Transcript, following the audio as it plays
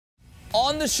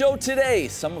On the show today,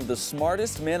 some of the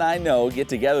smartest men I know get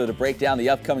together to break down the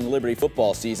upcoming Liberty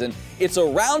football season. It's a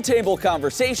roundtable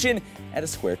conversation at a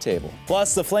square table.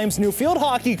 Plus, the Flames' new field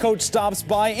hockey coach stops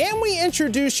by, and we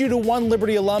introduce you to one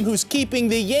Liberty alum who's keeping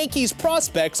the Yankees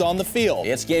prospects on the field.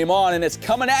 It's Game On, and it's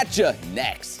coming at you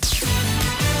next.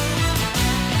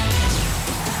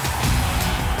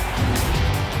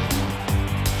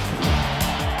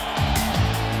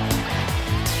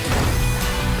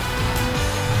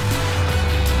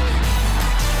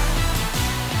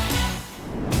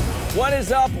 What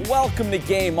is up? Welcome to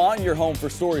Game On, your home for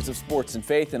stories of sports and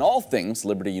faith and all things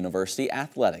Liberty University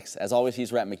athletics. As always,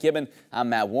 he's Rhett McKibben. I'm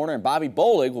Matt Warner, and Bobby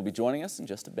Bolig will be joining us in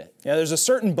just a bit. Yeah, there's a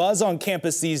certain buzz on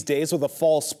campus these days with the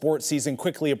fall sports season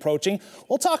quickly approaching.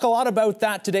 We'll talk a lot about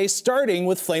that today, starting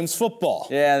with Flames football.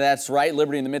 Yeah, that's right.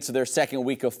 Liberty in the midst of their second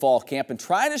week of fall camp and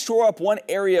trying to shore up one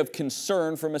area of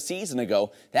concern from a season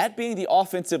ago, that being the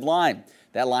offensive line.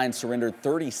 That line surrendered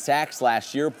 30 sacks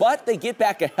last year, but they get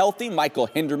back a healthy Michael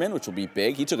Hinderman, which will be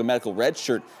big. He took a medical red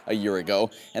shirt a year ago.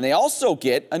 And they also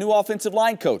get a new offensive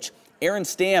line coach. Aaron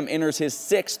Stamm enters his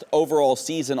 6th overall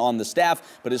season on the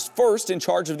staff, but is first in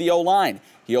charge of the O-line.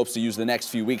 He hopes to use the next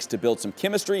few weeks to build some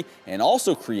chemistry and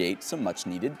also create some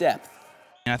much-needed depth.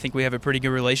 I think we have a pretty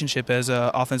good relationship as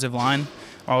an offensive line.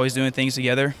 We're always doing things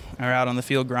together. We're out on the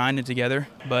field grinding together.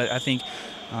 But I think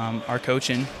our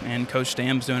coaching and Coach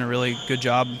Stam's doing a really good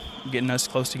job getting us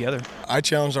close together. I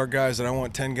challenge our guys that I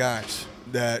want 10 guys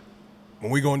that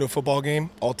when we go into a football game,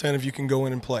 all 10 of you can go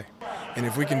in and play. And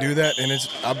if we can do that, and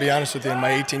I'll be honest with you, in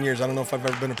my 18 years, I don't know if I've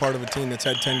ever been a part of a team that's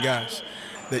had 10 guys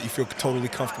that you feel totally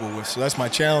comfortable with. So that's my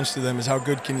challenge to them, is how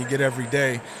good can you get every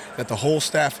day that the whole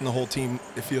staff and the whole team,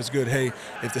 it feels good. Hey,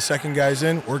 if the second guy's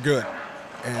in, we're good.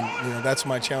 And that's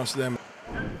my challenge to them.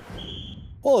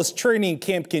 Well, as training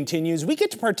camp continues, we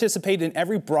get to participate in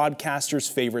every broadcaster's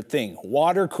favorite thing,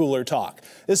 water cooler talk.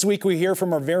 This week we hear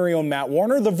from our very own Matt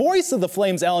Warner, the voice of the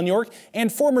Flames, Alan York,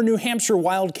 and former New Hampshire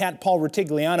Wildcat Paul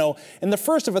Rutigliano in the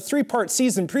first of a 3-part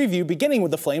season preview beginning with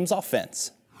the Flames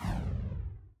offense.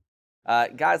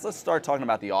 Guys, let's start talking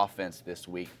about the offense this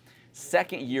week.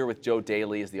 Second year with Joe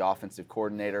Daly as the offensive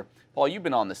coordinator. Paul, you've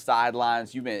been on the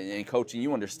sidelines, you've been in coaching,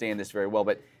 you understand this very well,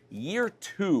 but year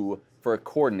 2 for a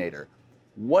coordinator.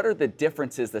 What are the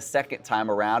differences the second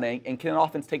time around, and can an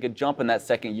offense take a jump in that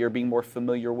second year being more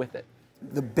familiar with it?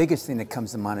 The biggest thing that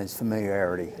comes to mind is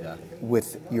familiarity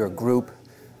with your group,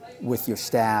 with your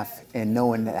staff, and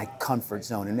knowing that comfort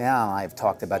zone. And now I've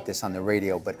talked about this on the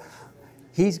radio, but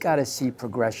he's got to see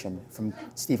progression from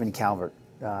Stephen Calvert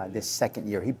this second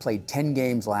year. He played 10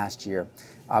 games last year.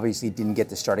 Obviously didn't get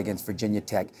to start against Virginia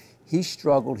Tech. He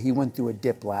struggled. He went through a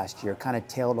dip last year, kind of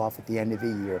tailed off at the end of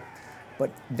the year. But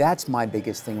that's my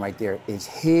biggest thing right there, is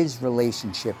his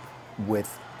relationship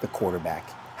with the quarterback,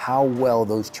 how well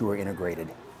those two are integrated.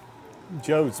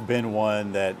 Joe's been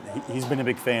one that he's been a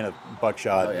big fan of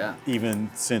Buckshot even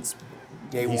since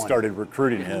he started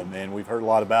recruiting him, and we've heard a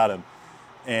lot about him.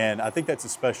 And I think that's a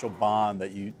special bond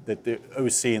that the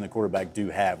OC and the quarterback do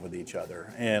have with each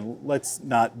other. And let's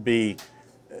not be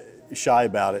shy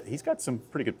about it. He's got some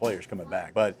pretty good players coming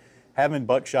back, but having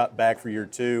Buckshot back for year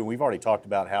 2, we've already talked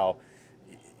about how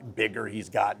bigger he's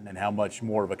gotten and how much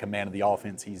more of a command of the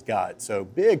offense he's got. So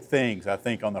big things, I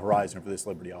think, on the horizon for this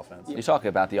Liberty offense. You talk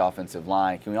about the offensive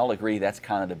line. Can we all agree that's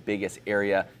kind of the biggest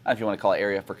area, I don't know if you want to call it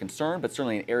area for concern, but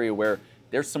certainly an area where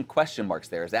there's some question marks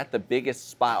there. Is that the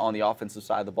biggest spot on the offensive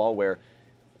side of the ball where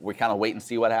we kind of wait and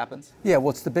see what happens? Yeah,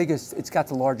 well, it's the biggest, it's got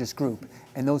the largest group,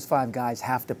 and those 5 guys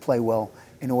have to play well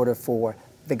in order for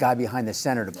the guy behind the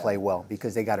center to play well,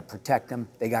 because they got to protect him.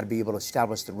 They got to be able to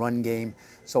establish the run game.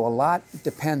 So a lot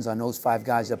depends on those 5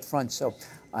 guys up front. So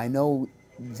I know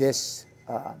this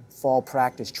fall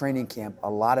practice training camp, a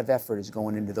lot of effort is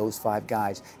going into those 5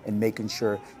 guys and making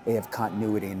sure they have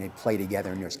continuity and they play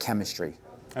together and there's chemistry.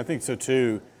 I think so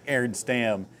too. Aaron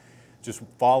Stamm, just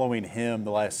following him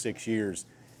the last 6 years,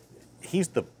 he's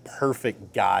the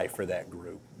perfect guy for that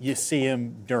group. You see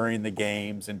him during the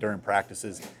games and during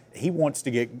practices. He wants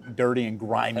to get dirty and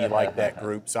grimy like that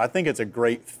group. So I think it's a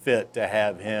great fit to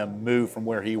have him move from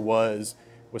where he was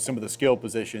with some of the skill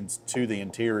positions to the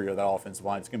interior of that offensive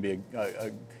line. It's going to be,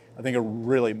 I think, a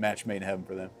really match made in heaven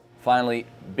for them. Finally,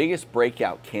 biggest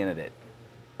breakout candidate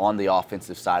on the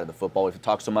offensive side of the football. We've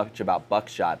talked so much about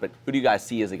Buckshot, but who do you guys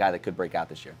see as a guy that could break out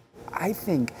this year? I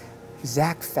think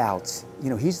Zach Fouts,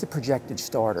 he's the projected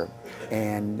starter,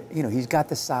 and he's got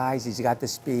the size, he's got the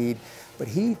speed, but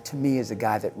he, to me, is a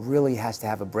guy that really has to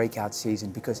have a breakout season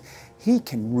because he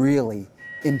can really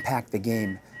impact the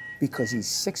game because he's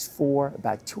 6'4",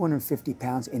 about 250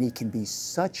 pounds, and he can be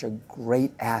such a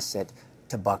great asset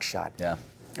to Buckshot. Yeah.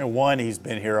 And one, he's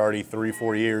been here already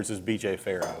 3-4 years, is B.J.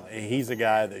 Farrow. He's a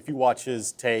guy that if you watch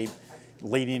his tape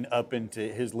leading up into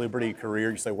his Liberty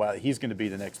career, you say, wow, he's going to be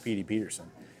the next P.D. Peterson.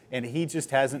 And he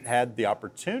just hasn't had the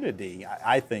opportunity,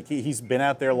 I think. He's been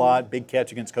out there a lot, big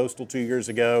catch against Coastal 2 years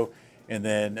ago. And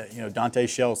then, Dante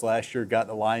Shells last year got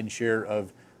the lion's share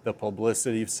of the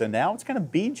publicity. So now it's kind of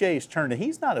BJ's turn. And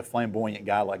he's not a flamboyant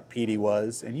guy like Petey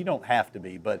was, and you don't have to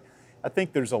be. But I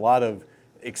think there's a lot of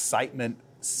excitement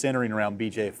centering around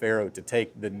B.J. Farrow to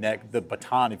take the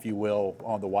baton, if you will,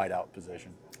 on the wideout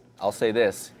position. I'll say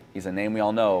this. He's a name we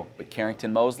all know, but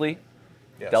Carrington Mosley,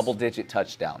 yes. Double-digit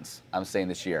touchdowns, I'm saying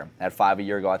this year. At 5 a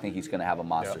year ago, I think he's going to have a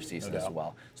monster season as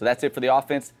well. So that's it for the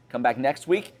offense. Come back next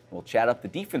week, and we'll chat up the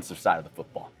defensive side of the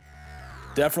football.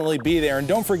 Definitely be there. And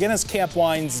don't forget, as camp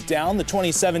winds down, the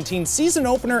 2017 season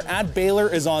opener at Baylor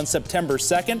is on September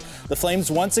 2nd. The Flames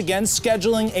once again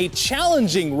scheduling a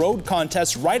challenging road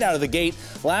contest right out of the gate.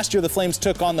 Last year, the Flames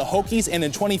took on the Hokies, and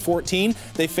in 2014,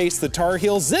 they faced the Tar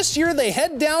Heels. This year, they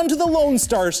head down to the Lone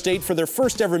Star State for their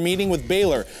first ever meeting with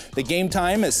Baylor. The game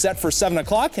time is set for 7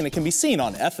 o'clock, and it can be seen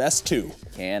on FS2.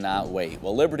 Cannot wait.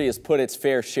 Well, Liberty has put its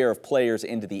fair share of players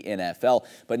into the NFL,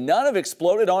 but none have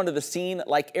exploded onto the scene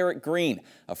like Eric Green,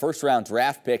 a first-round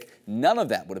draft pick. None of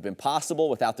that would have been possible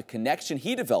without the connection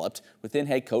he developed within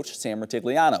head coach Sam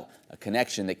Rutigliano, a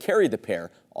connection that carried the pair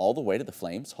all the way to the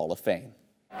Flames Hall of Fame.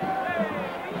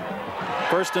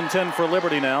 1st and 10 for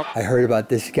Liberty now. I heard about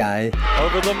this guy.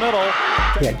 Over the middle.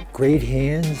 He had great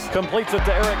hands. Completes it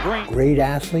to Eric Green. Great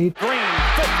athlete. Green,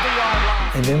 50-yard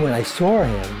line. And then when I saw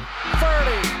him,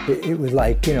 30. It was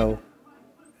like,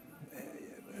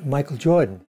 Michael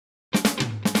Jordan.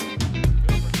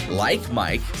 Like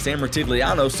Mike, Sam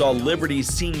Rutigliano saw Liberty's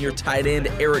senior tight end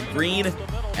Eric Green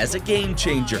as a game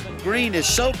changer. Green is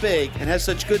so big and has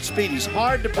such good speed, he's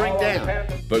hard to bring down.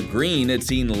 But Green had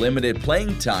seen limited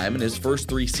playing time in his first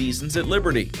 3 seasons at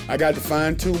Liberty. I got to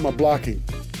fine-tune my blocking.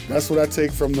 That's what I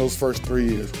take from those first 3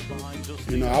 years.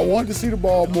 I wanted to see the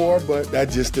ball more, but that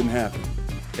just didn't happen.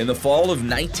 In the fall of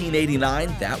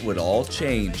 1989, that would all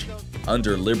change.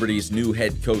 Under Liberty's new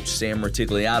head coach Sam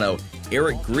Rutigliano,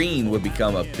 Eric Green would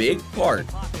become a big part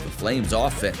of the Flames'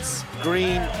 offense.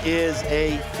 Green is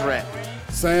a threat.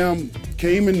 Sam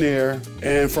came in there,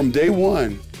 and from day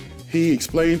one, he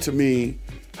explained to me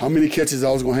how many catches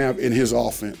I was going to have in his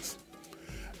offense.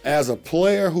 As a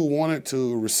player who wanted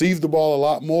to receive the ball a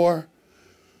lot more,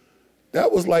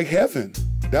 that was like heaven.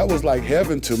 That was like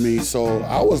heaven to me, so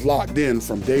I was locked in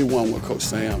from day one with Coach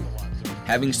Sam.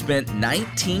 Having spent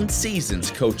 19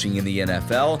 seasons coaching in the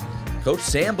NFL, Coach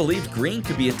Sam believed Green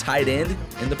could be a tight end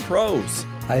in the pros.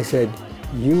 I said,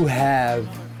 you have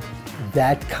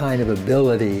that kind of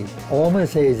ability. All I'm going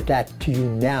to say is that to you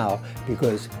now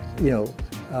because,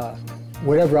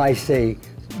 whatever I say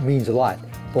means a lot,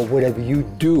 but whatever you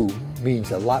do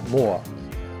means a lot more.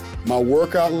 My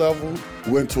workout level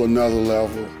went to another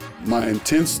level. My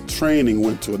intense training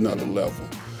went to another level.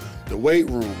 The weight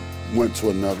room went to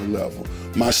another level.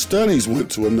 My studies went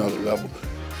to another level.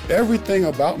 Everything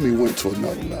about me went to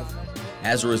another level.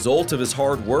 As a result of his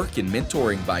hard work and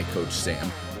mentoring by Coach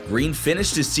Sam, Green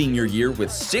finished his senior year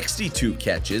with 62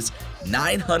 catches,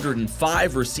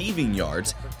 905 receiving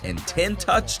yards, and 10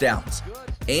 touchdowns.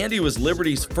 And he was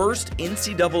Liberty's first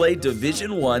NCAA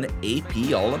Division I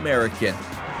AP All-American.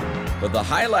 But the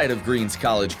highlight of Green's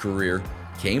college career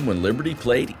came when Liberty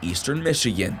played Eastern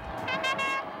Michigan.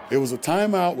 It was a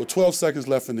timeout with 12 seconds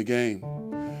left in the game.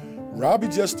 Robbie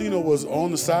Justino was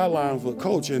on the sidelines with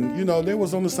Coach, and they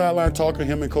was on the sideline talking,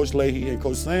 him and Coach Leahy and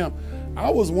Coach Sam. I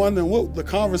was wondering what the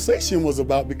conversation was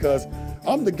about because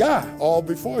I'm the guy all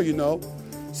before,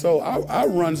 So I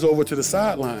runs over to the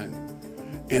sideline,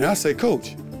 and I say,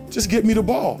 Coach, just get me the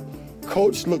ball.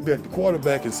 Coach looked at the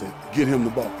quarterback and said, get him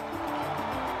the ball.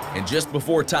 And just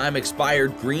before time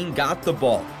expired, Green got the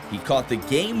ball. He caught the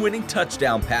game-winning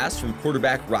touchdown pass from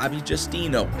quarterback Robbie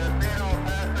Justino.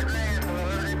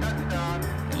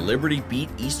 And Liberty beat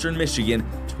Eastern Michigan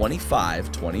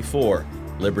 25-24.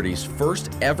 Liberty's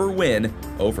first ever win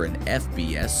over an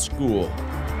FBS school.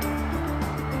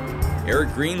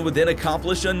 Eric Green would then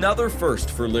accomplish another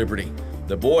first for Liberty.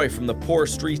 The boy from the poor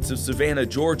streets of Savannah,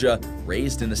 Georgia,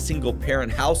 raised in a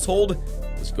single-parent household,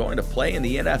 was going to play in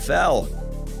the NFL.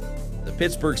 The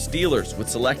Pittsburgh Steelers would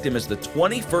select him as the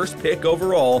 21st pick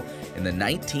overall in the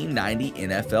 1990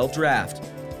 NFL Draft,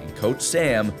 and Coach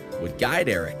Sam would guide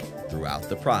Eric throughout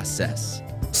the process.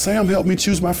 Sam helped me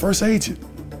choose my first agent.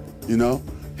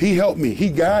 He helped me, he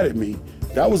guided me.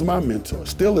 That was my mentor,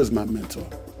 still is my mentor.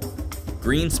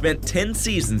 Green spent 10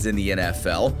 seasons in the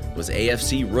NFL, was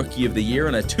AFC Rookie of the Year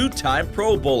and a 2-time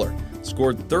Pro Bowler,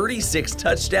 scored 36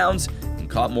 touchdowns, and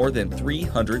caught more than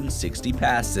 360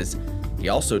 passes. He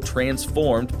also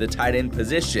transformed the tight end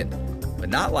position, but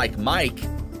not like Mike,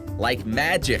 like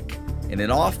magic. In an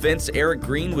offense, Eric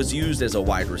Green was used as a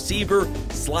wide receiver,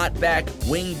 slot back,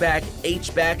 wing back,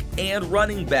 H-back, and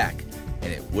running back.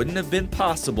 And it wouldn't have been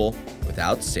possible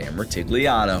without Sam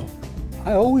Rutigliano.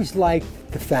 I always liked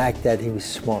the fact that he was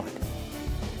smart.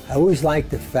 I always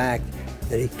liked the fact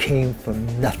that he came from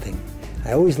nothing.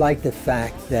 I always liked the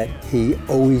fact that he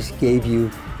always gave you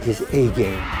his A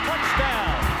game.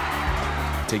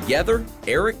 Touchdown! Together,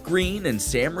 Eric Green and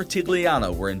Sam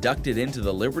Rutigliano were inducted into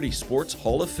the Liberty Sports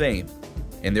Hall of Fame,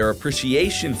 and their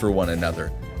appreciation for one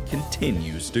another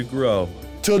continues to grow.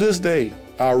 Till this day,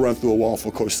 I'll run through a wall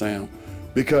for Coach Sam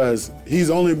because he's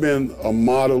only been a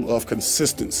model of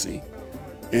consistency,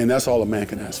 and that's all a man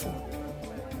can ask for.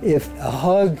 If a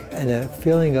hug and a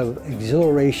feeling of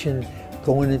exhilaration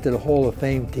going into the Hall of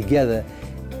Fame together,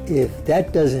 if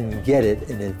that doesn't get it,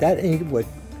 and if that ain't what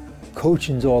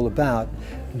coaching's all about,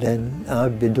 then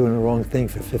I've been doing the wrong thing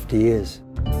for 50 years.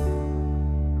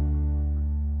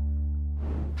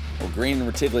 Well, Green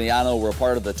and Rutigliano were a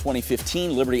part of the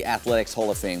 2015 Liberty Athletics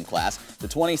Hall of Fame class. The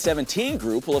 2017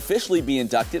 group will officially be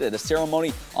inducted at a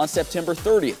ceremony on September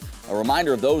 30th. A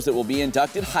reminder of those that will be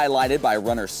inducted, highlighted by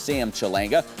runner Sam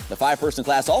Chalanga. The 5-person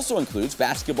class also includes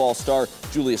basketball star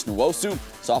Julius Nwosu,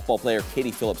 softball player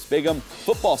Katie Phillips-Bigham,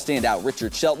 football standout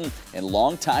Richard Shelton, and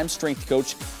longtime strength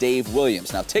coach Dave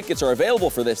Williams. Now, tickets are available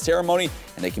for this ceremony,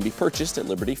 and they can be purchased at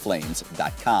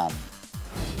libertyflames.com.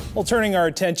 Well, turning our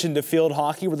attention to field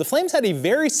hockey, where the Flames had a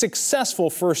very successful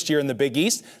first year in the Big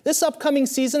East, this upcoming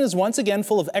season is once again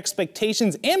full of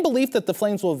expectations and belief that the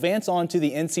Flames will advance on to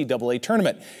the NCAA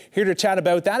tournament. Here to chat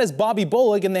about that is Bobby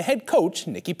Bolig and the head coach,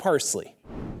 Nikki Parsley.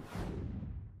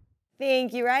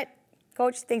 Thank you, Rhett.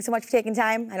 Coach, thanks so much for taking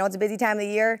time. I know it's a busy time of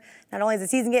the year. Not only is the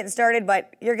season getting started,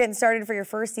 but you're getting started for your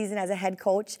first season as a head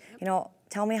coach. You know,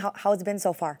 tell me how it's been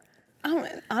so far.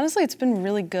 Honestly, it's been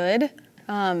really good.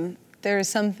 There's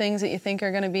some things that you think are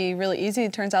going to be really easy.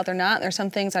 It turns out they're not. There's some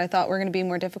things that I thought were going to be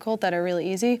more difficult that are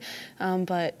really easy.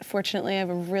 But fortunately, I have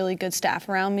a really good staff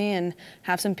around me and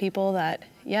have some people that,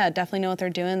 yeah, definitely know what they're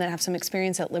doing, that have some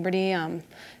experience at Liberty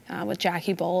with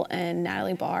Jackie Bolt and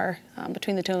Natalie Barr.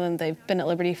 Between the two of them, they've been at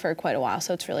Liberty for quite a while,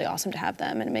 so it's really awesome to have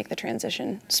them and make the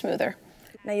transition smoother.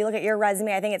 Now, you look at your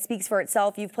resume, I think it speaks for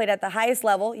itself. You've played at the highest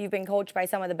level. You've been coached by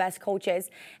some of the best coaches.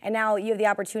 And now you have the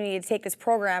opportunity to take this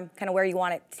program kind of where you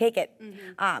want it to take it.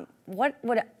 Mm-hmm. What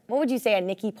would you say a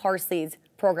Nikki Parsley's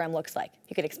program looks like? If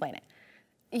you could explain it.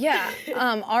 Yeah,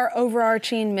 our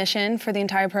overarching mission for the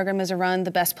entire program is to run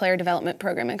the best player development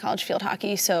program in college field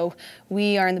hockey. So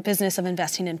we are in the business of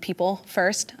investing in people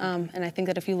first. And I think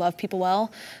that if you love people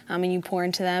well and you pour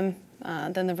into them,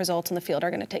 then the results in the field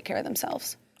are going to take care of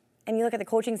themselves. And you look at the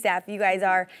coaching staff, you guys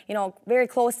are, you know, very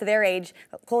close to their age,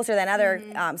 closer than other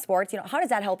sports. You know, how does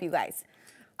that help you guys?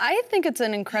 I think it's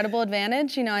an incredible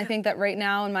advantage. You know, I think that right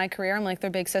now in my career, I'm like their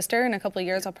big sister. In a couple of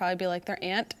years, I'll probably be like their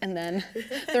aunt and then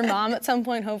their mom at some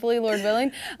point, hopefully, Lord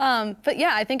willing. But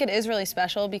yeah, I think it is really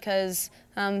special because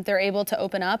they're able to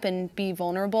open up and be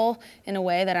vulnerable in a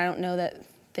way that I don't know that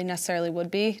they necessarily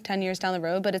would be 10 years down the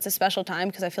road, but it's a special time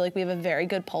because I feel like we have a very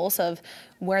good pulse of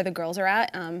where the girls are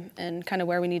at and kind of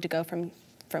where we need to go from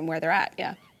where they're at,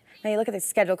 yeah. Now you look at the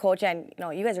schedule, Coach, and you know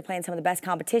you guys are playing some of the best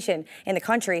competition in the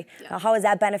country. Yeah. How does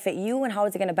that benefit you and how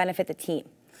is it going to benefit the team?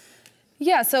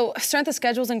 Yeah, so strength of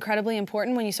schedule is incredibly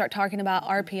important when you start talking about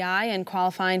RPI and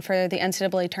qualifying for the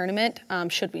NCAA tournament,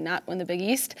 should we not win the Big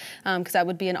East, because that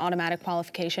would be an automatic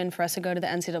qualification for us to go to the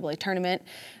NCAA tournament.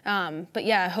 But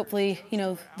yeah, hopefully, you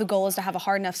know, the goal is to have a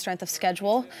hard enough strength of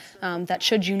schedule that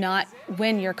should you not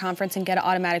win your conference and get an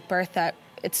automatic berth, that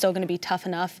it's still going to be tough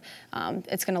enough.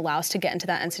 It's going to allow us to get into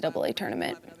that NCAA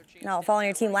tournament. Now, following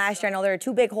your team last year, I know there are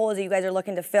two big holes that you guys are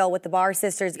looking to fill with the Barr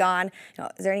sisters gone. You know,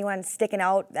 is there anyone sticking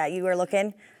out that you are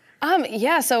looking?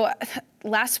 Yeah, so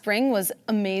last spring was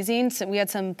amazing. So we had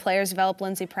some players develop,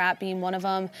 Lindsay Pratt being one of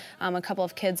them, a couple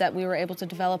of kids that we were able to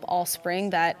develop all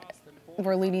spring that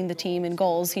were leading the team in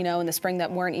goals, you know, in the spring that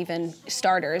weren't even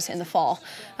starters in the fall.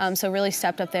 So really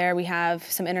stepped up there. We have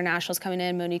some internationals coming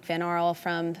in, Monique Van Arl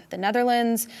from the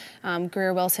Netherlands,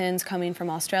 Greer Wilson's coming from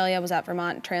Australia, was at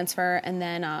Vermont transfer, and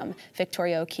then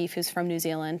Victoria O'Keefe, who's from New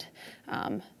Zealand.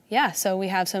 Yeah, so we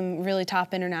have some really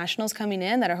top internationals coming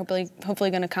in that are hopefully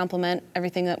going to complement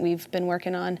everything that we've been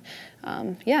working on,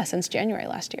 yeah, since January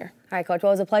last year. All right, Coach,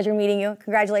 well, it was a pleasure meeting you.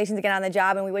 Congratulations again on the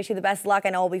job, and we wish you the best of luck. I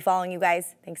know we'll be following you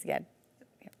guys. Thanks again.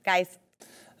 Guys.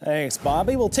 Thanks,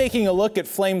 Bobby. Well, taking a look at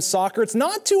Flames soccer, it's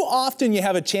not too often you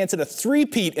have a chance at a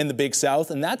three-peat in the Big South,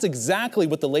 and that's exactly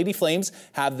what the Lady Flames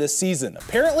have this season.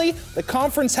 Apparently, the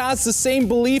conference has the same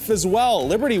belief as well.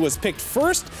 Liberty was picked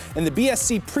first in the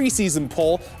BSC preseason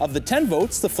poll. Of the 10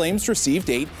 votes, the Flames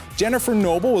received 8. Jennifer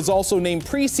Noble was also named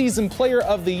preseason player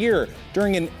of the year.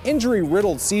 During an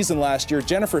injury-riddled season last year,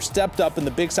 Jennifer stepped up in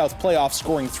the Big South playoffs,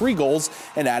 scoring 3 goals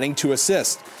and adding 2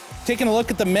 assists. Taking a look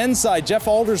at the men's side, Jeff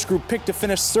Alder's group picked to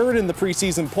finish third in the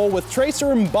preseason poll, with Tracer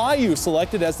Mbayu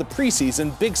selected as the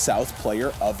preseason Big South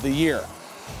Player of the Year.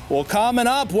 Well, coming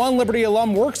up, one Liberty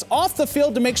alum works off the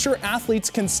field to make sure athletes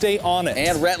can stay on it.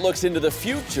 And Rhett looks into the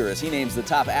future as he names the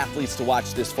top athletes to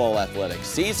watch this fall athletic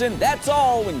season. That's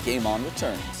all when Game On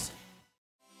returns.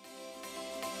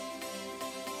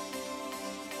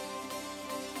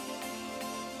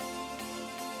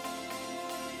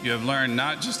 You have learned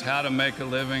not just how to make a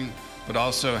living, but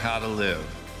also how to live.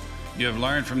 You have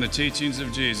learned from the teachings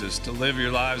of Jesus to live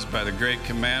your lives by the great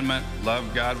commandment,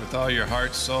 love God with all your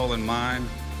heart, soul, and mind,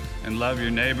 and love your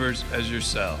neighbors as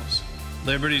yourselves.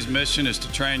 Liberty's mission is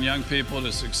to train young people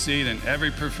to succeed in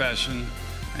every profession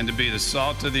and to be the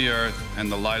salt of the earth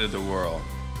and the light of the world.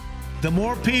 The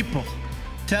more people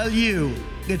tell you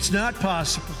it's not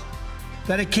possible,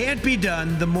 that it can't be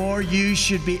done, the more you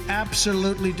should be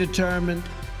absolutely determined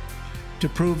to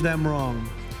prove them wrong.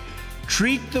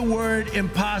 Treat the word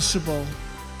impossible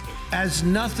as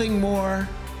nothing more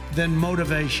than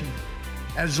motivation.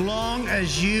 As long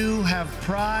as you have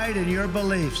pride in your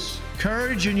beliefs,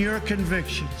 courage in your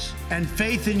convictions, and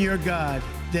faith in your God,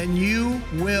 then you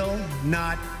will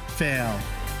not fail.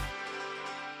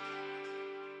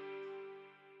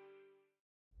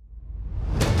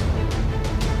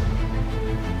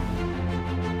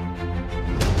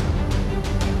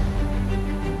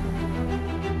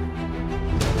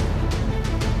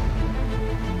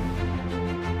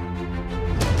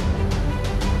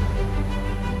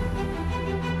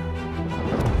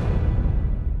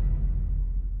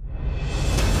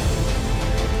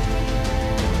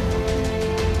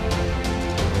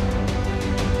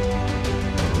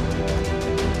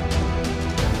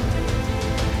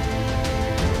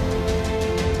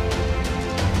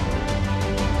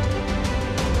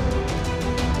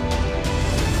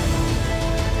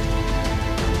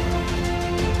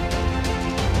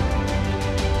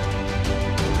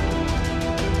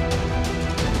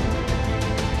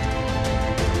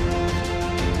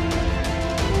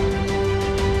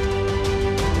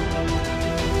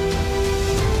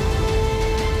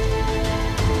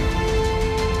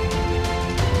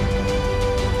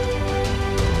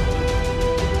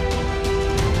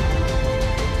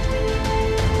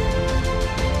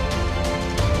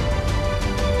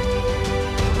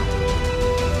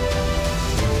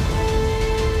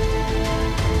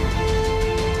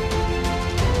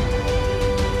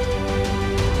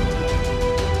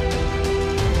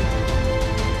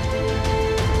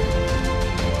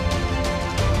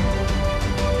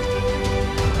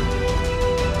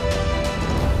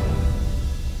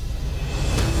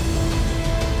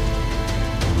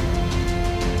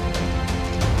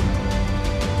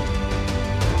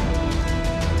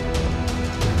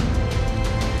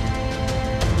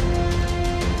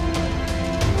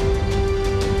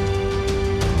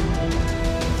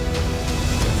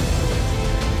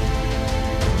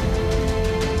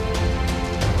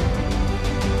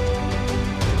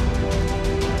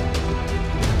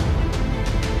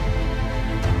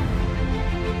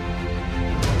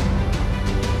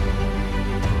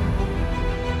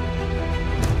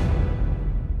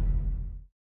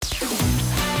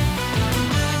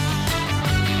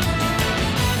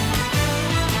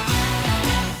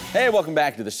 Hey, welcome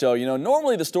back to the show. You know,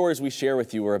 normally the stories we share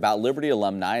with you are about Liberty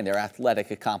alumni and their athletic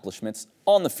accomplishments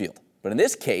on the field. But in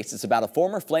this case, it's about a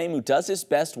former Flame who does his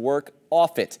best work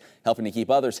off it, helping to keep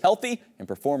others healthy and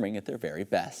performing at their very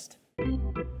best.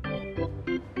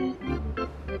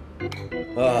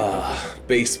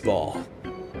 Baseball.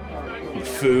 The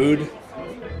food.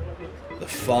 The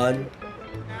fun.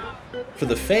 For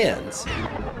the fans.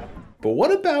 But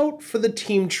what about for the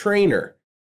team trainer?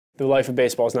 The life of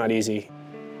baseball is not easy.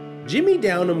 Jimmy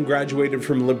Downham graduated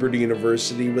from Liberty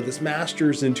University with his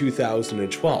master's in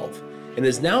 2012 and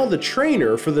is now the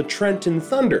trainer for the Trenton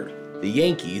Thunder, the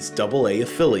Yankees' AA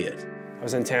affiliate. I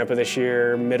was in Tampa this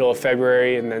year, middle of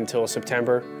February, and then till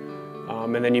September.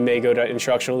 And then you may go to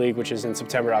Instructional League, which is in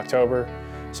September, October.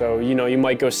 So, you know, you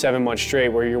might go 7 months straight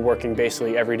where you're working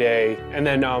basically every day. And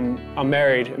then I'm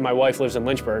married, and my wife lives in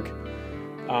Lynchburg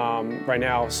right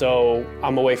now, so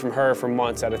I'm away from her for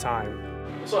months at a time.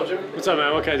 What's up, Jimmy? What's up,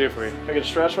 man? What can I do for you? Can I get a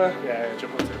stretch, man? Yeah,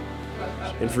 jump on through.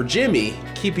 And for Jimmy,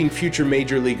 keeping future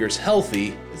major leaguers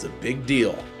healthy is a big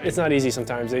deal. It's not easy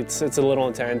sometimes. It's a little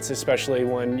intense, especially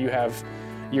when you have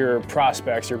your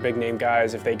prospects, your big name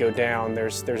guys. If they go down,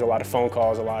 there's a lot of phone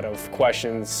calls, a lot of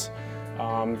questions.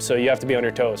 So you have to be on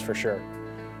your toes for sure.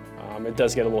 It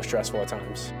does get a little stressful at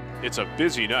times. It's a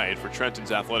busy night for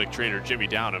Trenton's athletic trainer, Jimmy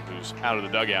Downham, who's out of the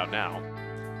dugout now.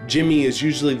 Jimmy is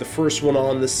usually the first one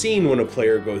on the scene when a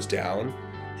player goes down.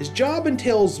 His job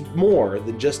entails more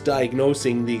than just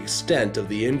diagnosing the extent of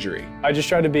the injury. I just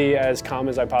try to be as calm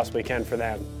as I possibly can for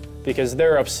them, because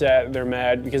they're upset, they're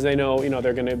mad, because they know,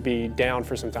 they're going to be down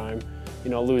for some time,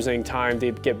 losing time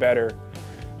to get better.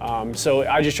 So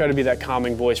I just try to be that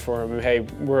calming voice for them. Hey,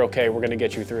 we're okay. We're going to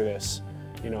get you through this.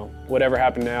 Whatever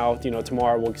happened now,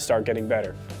 tomorrow we'll start getting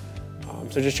better.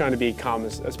 So just trying to be calm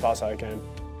as possible I can.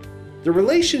 The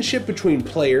relationship between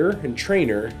player and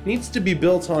trainer needs to be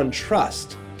built on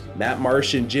trust. Matt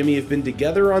Marsh and Jimmy have been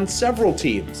together on several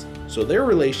teams, so their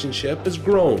relationship has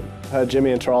grown. I had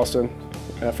Jimmy in Charleston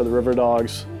for the River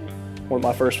Dogs. Went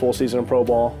my first full season in pro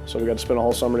ball, so we got to spend a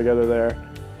whole summer together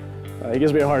there. He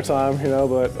gives me a hard time,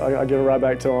 but I give it right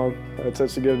back to him.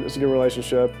 It's a good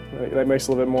relationship. That makes it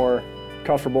a little bit more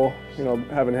comfortable,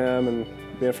 having him and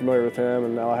being familiar with him,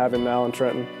 and now having him now in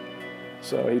Trenton.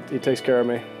 So he takes care of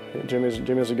me. Jimmy's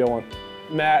a good one.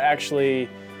 Matt actually,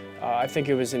 I think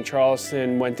it was in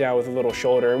Charleston, went down with a little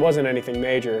shoulder. It wasn't anything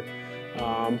major,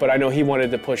 but I know he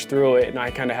wanted to push through it, and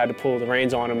I kind of had to pull the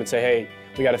reins on him and say, hey,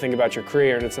 we got to think about your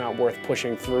career, and it's not worth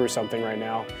pushing through something right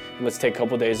now. And let's take a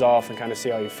couple days off and kind of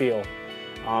see how you feel.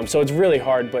 So it's really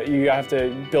hard, but you have to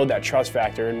build that trust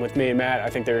factor. And with me and Matt, I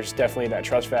think there's definitely that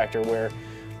trust factor where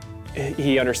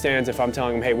he understands if I'm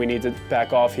telling him, hey, we need to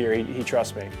back off here, he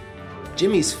trusts me.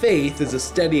 Jimmy's faith is a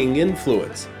steadying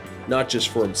influence, not just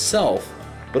for himself,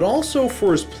 but also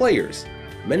for his players,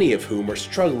 many of whom are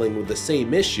struggling with the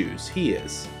same issues he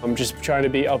is. I'm just trying to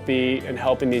be upbeat and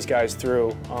helping these guys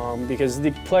through because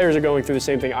the players are going through the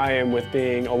same thing I am with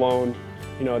being alone.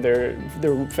 Their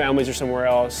families are somewhere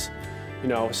else.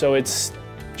 So it's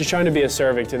just trying to be a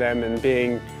servant to them and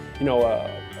being,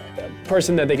 a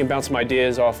person that they can bounce some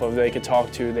ideas off of, they can talk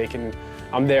to,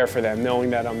 I'm there for them, knowing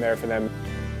that I'm there for them.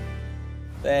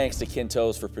 Thanks to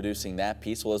Kintos for producing that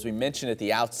piece. Well, as we mentioned at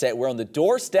the outset, we're on the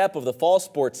doorstep of the fall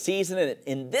sports season, and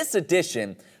in this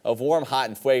edition of Warm, Hot,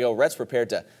 and Fuego, Rhett's prepared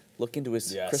to look into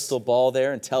his crystal ball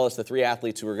there and tell us the three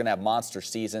athletes who are going to have monster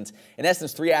seasons. In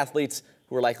essence, three athletes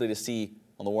who we're likely to see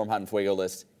on the Warm, Hot, and Fuego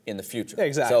list in the future.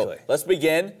 Exactly. So let's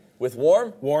begin with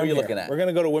Warm. Warm, who are you here. looking at? We're going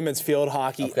to go to women's field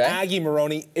hockey. Okay. Aggie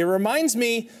Maroney. It reminds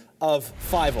me of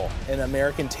Fievel in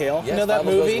American Tail. Yes, you know that Fievel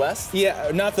movie? Goes West?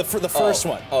 Yeah, not the first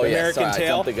one. Oh, yeah, American sorry, I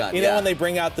Tail. jumped the gun. You know when they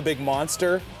bring out the big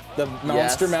monster? The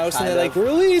monster mouse, and they're like, of.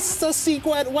 release the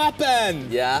secret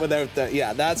weapon. Yeah. Without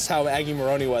the, that's how Aggie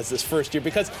Maroney was this first year,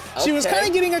 because she was kind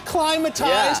of getting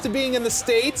acclimatized to being in the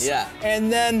States. Yeah. And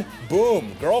then,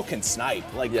 boom, girl can snipe.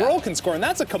 Girl can score, and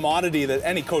that's a commodity that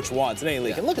any coach wants in any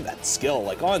league. And look at that skill,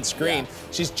 on screen.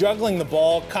 She's juggling the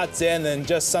ball, cuts in, and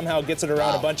just somehow gets it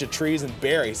around a bunch of trees and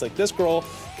berries. This girl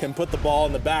can put the ball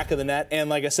in the back of the net, and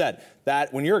like I said,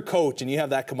 that when you're a coach and you have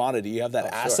that commodity, you have that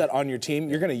asset on your team,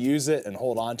 you're going to use it and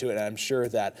hold on to it, and I'm sure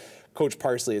that Coach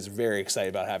Parsley is very excited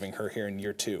about having her here in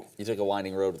year 2. You took a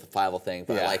winding road with the Fievel thing,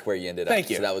 but I like where you ended up. Thank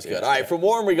you. So that was good. All right, from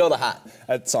warm we go to hot.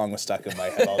 That song was stuck in my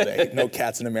head all day. No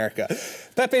Cats in America.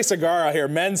 Pepe Segarra here,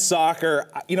 men's soccer.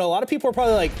 A lot of people are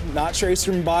probably not sure he's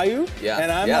from Bayou. Yeah. And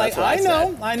I'm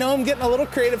I know I'm getting a little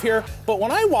creative here, but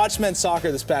when I watched men's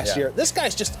soccer this past year, this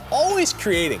guy's just always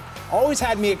creating. Always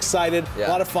had me excited, a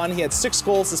lot of fun. He had 6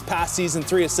 goals this past season,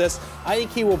 3 assists. I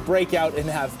think he will break out and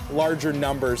have larger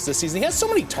numbers this season. He has so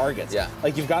many targets.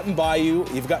 You've got Bayou,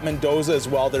 you've got Mendoza as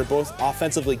well, that are both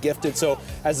offensively gifted. So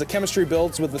as the chemistry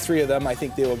builds with the 3 of them, I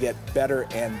think they will get better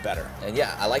and better. And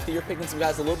I like that you're picking some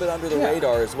guys a little bit under the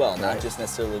radar as well, not just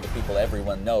necessarily the people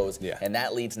everyone knows. And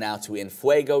that leads now to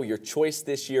Enfuego, your choice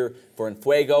this year for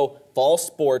Enfuego. Fall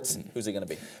sports, who's it going to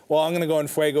be? Well, I'm going to go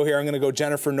Enfuego here. I'm going to go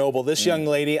Jennifer Noble. This young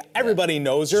lady, everybody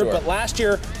knows her, but last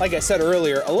year, like I said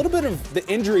earlier, a little bit of the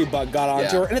injury bug got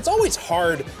onto her, and it's always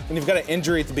hard when you've got an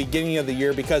injury at the beginning of the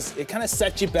year because it kind of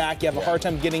sets you back. You have a hard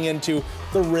time getting into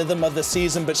the rhythm of the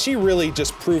season, but she really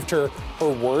just proved her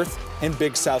worth in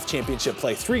Big South Championship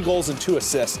play. 3 goals and 2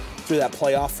 assists through that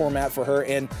playoff format for her,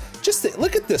 and just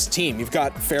look at this team. You've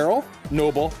got Farrell,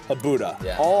 Noble,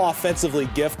 Abuda, all offensively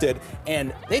gifted,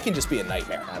 and they can just be a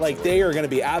nightmare. They are going to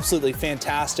be absolutely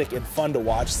fantastic and fun to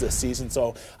watch this season.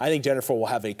 So I think Jennifer will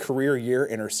have a career year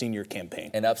in her senior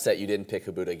campaign. And upset you didn't pick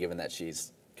Abuda, given that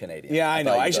she's Canadian. Yeah, I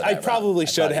know. I probably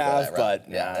should have, but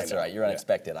yeah, that's all right. You're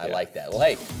unexpected. I like that. Well,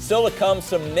 hey, still to come,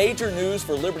 some major news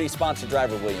for Liberty-sponsored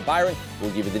driver William Byron.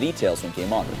 We'll give you the details when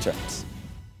Game On returns.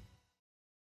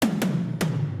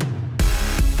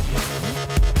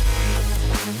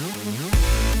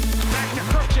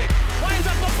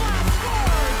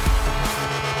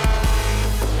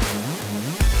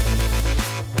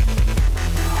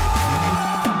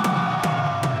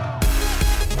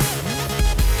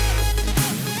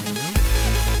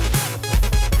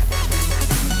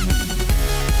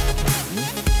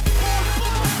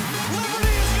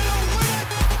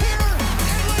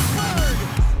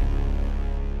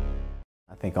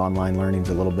 I think online learning is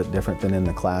a little bit different than in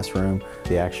the classroom.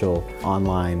 The actual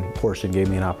online portion gave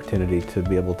me an opportunity to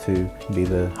be able to be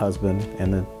the husband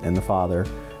and the father,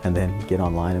 and then get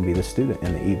online and be the student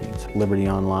in the evenings. Liberty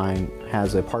Online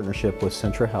has a partnership with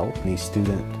Centra Health, the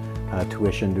student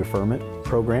tuition deferment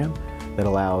program that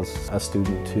allows a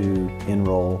student to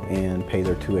enroll and pay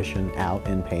their tuition out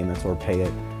in payments or pay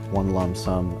it one lump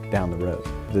sum down the road.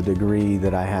 The degree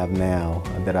that I have now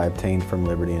that I obtained from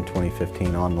Liberty in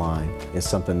 2015 online is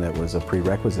something that was a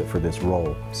prerequisite for this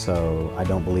role. So I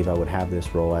don't believe I would have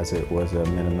this role as it was a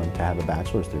minimum to have a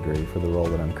bachelor's degree for the role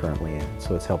that I'm currently in.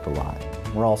 So it's helped a lot.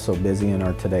 We're all so busy in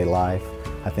our today life.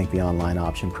 I think the online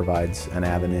option provides an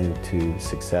avenue to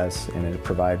success, and it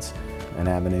provides an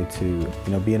avenue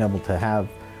to being able to have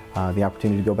the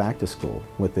opportunity to go back to school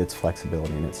with its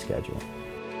flexibility and its schedule.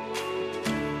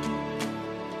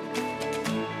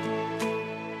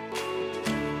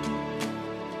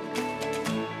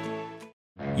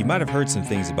 You might have heard some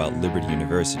things about Liberty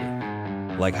University,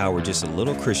 like how we're just a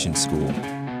little Christian school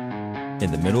in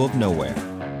the middle of nowhere.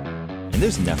 And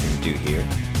there's nothing to do here.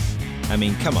 I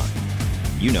mean, come on.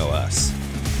 You know us.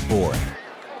 Boring.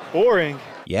 Boring?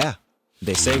 Yeah.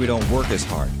 They say we don't work as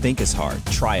hard, think as hard,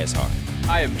 try as hard.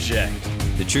 I object.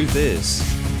 The truth is,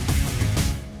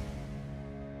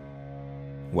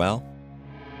 well,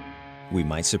 we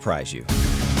might surprise you.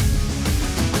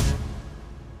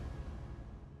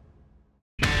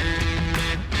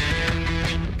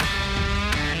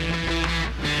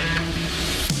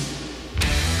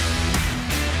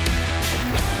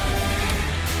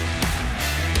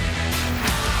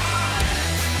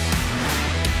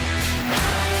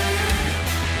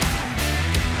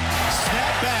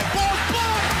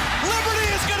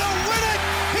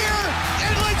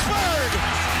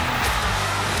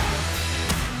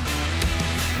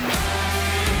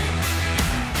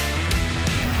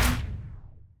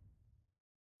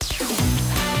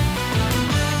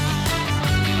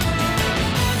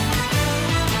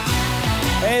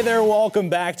 Hey there, welcome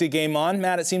back to Game On.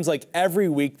 Matt, it seems like every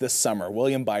week this summer,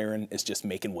 William Byron is just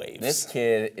making waves. This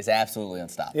kid is absolutely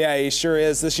unstoppable. Yeah, he sure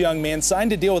is. This young man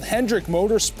signed a deal with Hendrick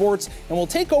Motorsports and will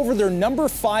take over their number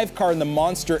 5 car in the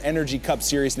Monster Energy Cup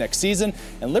Series next season,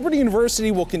 and Liberty University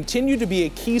will continue to be a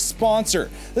key sponsor.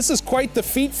 This is quite the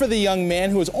feat for the young man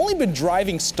who has only been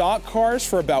driving stock cars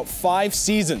for about 5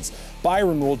 seasons.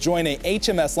 Byron will join a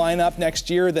HMS lineup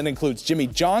next year that includes Jimmy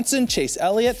Johnson, Chase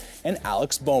Elliott, and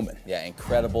Alex Bowman. Yeah,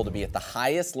 incredible to be at the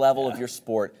highest level of your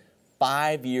sport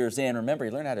 5 years in. Remember, he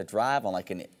learned how to drive on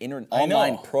like an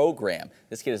online program.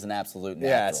 This kid is an absolute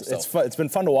natural. Yeah, it's been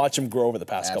fun to watch him grow over the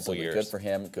past couple years. Good for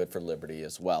him, good for Liberty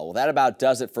as well. Well, that about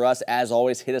does it for us. As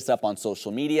always, hit us up on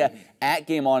social media at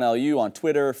GameOnLU on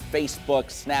Twitter, Facebook,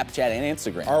 Snapchat, and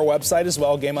Instagram. Our website as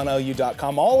well,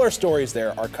 GameOnLU.com. All our stories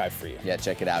there archived for you. Yeah,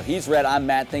 check it out. He's Red, I'm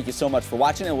Matt. Thank you so much for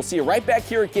watching, and we'll see you right back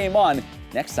here at Game On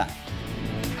next time.